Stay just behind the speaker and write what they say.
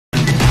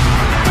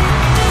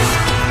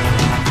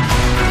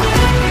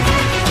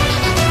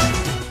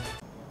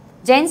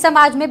जैन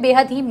समाज में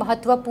बेहद ही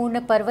महत्वपूर्ण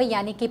पर्व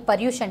यानी कि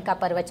पर्युषण का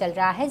पर्व चल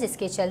रहा है,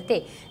 जिसके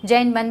चलते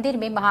जैन मंदिर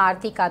में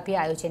महाआरती का भी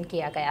आयोजन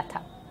किया गया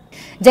था।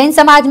 जैन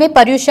समाज में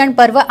पर्युषण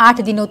पर्व 8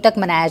 दिनों तक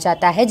मनाया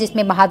जाता है,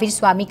 जिसमें महावीर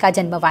स्वामी का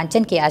जन्म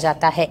वांचन किया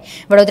जाता है।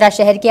 वडोदरा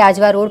शहर के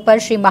आजवा रोड पर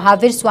श्री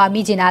महावीर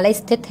स्वामी जिनालय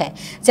स्थित है,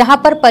 जहां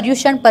पर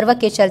पर्युषण पर्व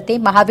के चलते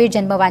महावीर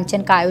जन्म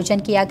वांचन का आयोजन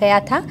किया गया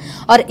था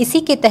और इसी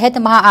के तहत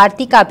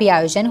महाआरती का भी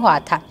आयोजन हुआ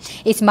था।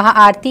 इस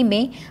महाआरती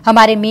में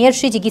हमारे मेयर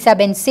श्री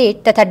जिगीसाबेन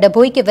सेठ तथा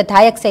डभोई के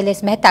विधायक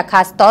शैलेश मेहता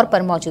खास तौर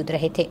पर मौजूद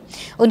रहे थे।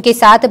 उनके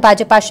साथ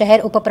भाजपा शहर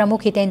उप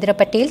प्रमुख हितेंद्र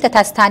पटेल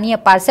तथा स्थानीय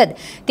पार्षद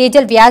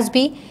तेजल व्यास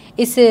भी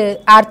इस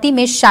आरती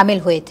में शामिल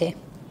हुए थे।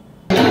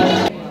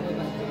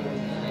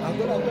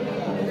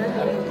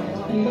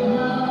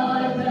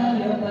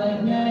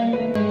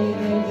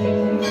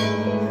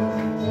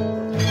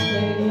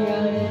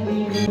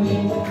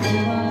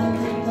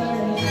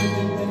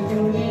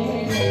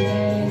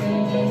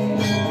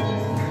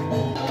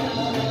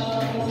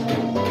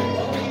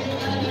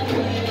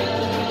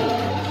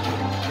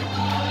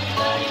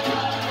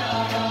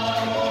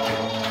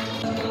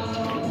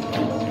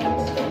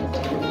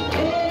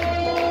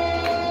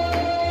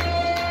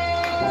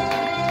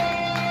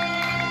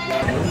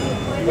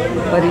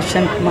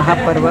 पर्युषण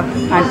महापर्व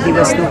 8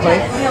 दिवसનું હોય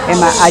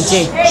એમાં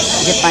આજે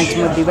જે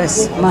 5મો દિવસ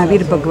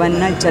મહાવીર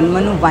ભગવાનના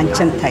જન્મનું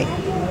વાંચન થાય,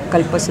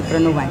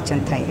 કલ્પસૂત્રનું વાંચન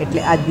થાય,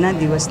 એટલે આજના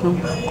દિવસનું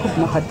ખૂબ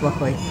મહત્ત્વ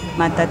હોય।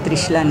 માતા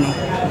ત્રિશલાને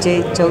જે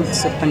 14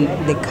 સ્વપ્ન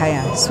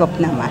દેખાયા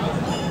સ્વપ્નમાં,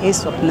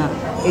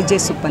 એ જે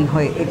સ્વપ્ન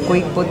હોય એ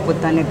કોઈ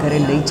પોતપોતાને ઘરે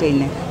લઈ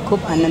જઈને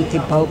ખૂબ આનંદથી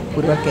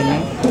ભાવપૂર્વક એને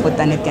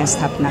પોતાને ત્યાં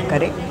સ્થાપના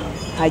કરે।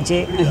 આજે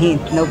અહીં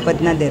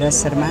નવપદના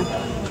દેરાસરમાં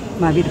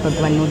મહાવીર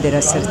ભગવાનનું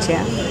દેરાસર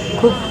છે।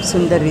 खूब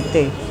सुंदर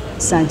रीते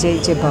सांजे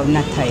जे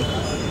भावना थाय,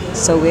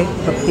 सौए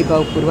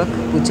भक्तिभावपूर्वक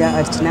पूजा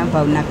अर्चना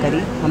भावना करी।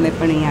 अमे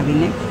पण अहीं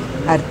आवीने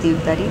आरती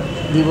उतारी,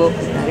 दीवो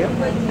उतार्यो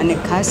अने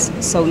खास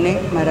सौने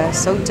मारा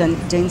सौ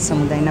जैन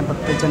समुदायना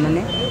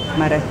भक्तजनोने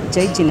मारा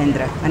जय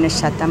जिनेन्द्र अने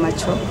शातामा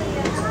छो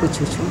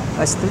पूछूं छूं।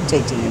 अस्तु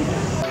जय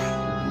जिनेन्द्र।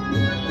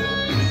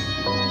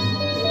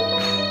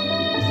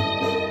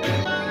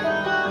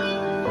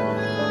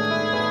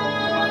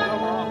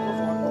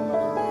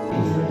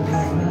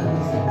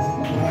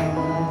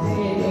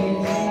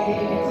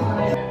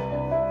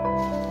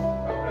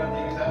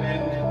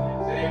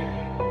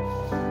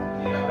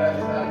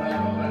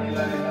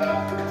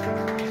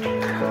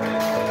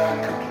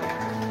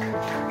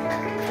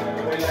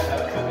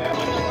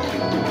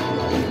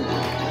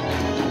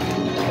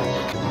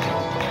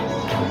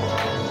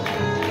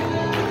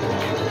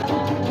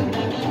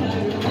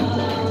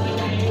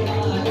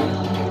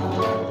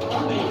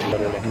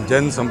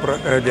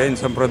 जैन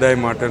संप्रदाय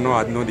माटेनो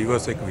आजनो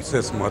दिवस एक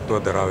विशेष महत्व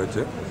धरावे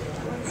छे।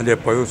 आज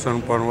पर्युषण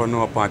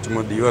पर्वनो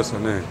 5मो दिवस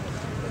अने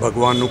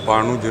भगवाननुं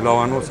पारणुं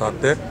झूलाववानो,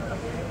 साथे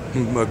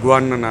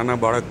भगवानना नाना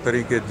बाळक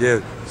तरीके जे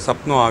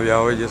सपनो आव्या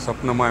होय, जे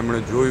सपनामां एमणे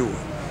जोयुं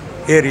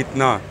ए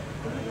रीतना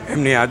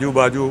एमनी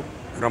आजूबाजू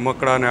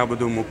रमकडाने आ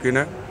बधुं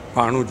मूकीने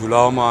पारणुं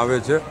झूलाववामां आवे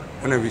छे।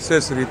 अने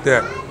विशेष रीते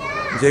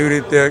जेवी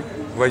रीते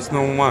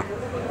वैष्णवमां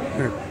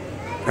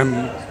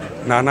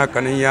नाना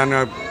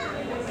कन्हैयाना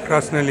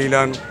कृष्ण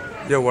लीला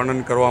जे वर्णन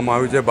करवामां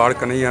आव्युं छे, बाळ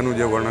कन्हैयानुं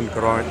जे वर्णन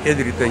करवामां आव्युं, ए ज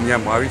रीते अहींया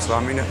महावीर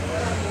स्वामीने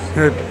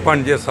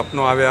पण जे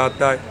सपनो आव्या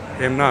हता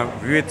एमना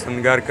विविध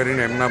शृंगार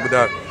करीने एमना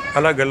बधा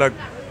अलग अलग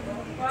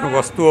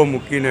वस्तुओ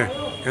मूकीने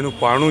एनुं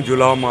पारणुं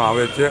झूलाववामां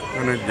आवे छे।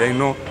 अने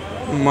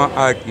जैनोमां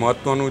आ एक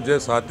महत्वनुं छे।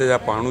 साथे आ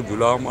पारणुं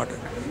झूलाववा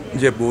माटे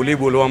जे बोली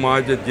बोलवामां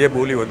आवे छे, जे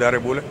बोली वधारे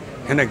बोले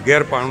एने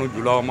गैर पारणुं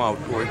झूलाववामां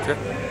आवतुं होय छे।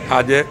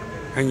 आजे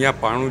अहींया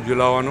पारणुं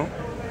झूलावવાનો,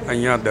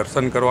 अहींया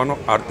दर्शन करवानो,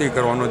 आरती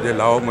करवानो जे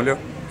लाभो मळ्यो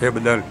ए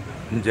बदल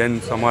जैन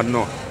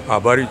समाजनो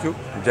आभारी छूं।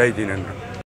 जय जिनेन्द्र।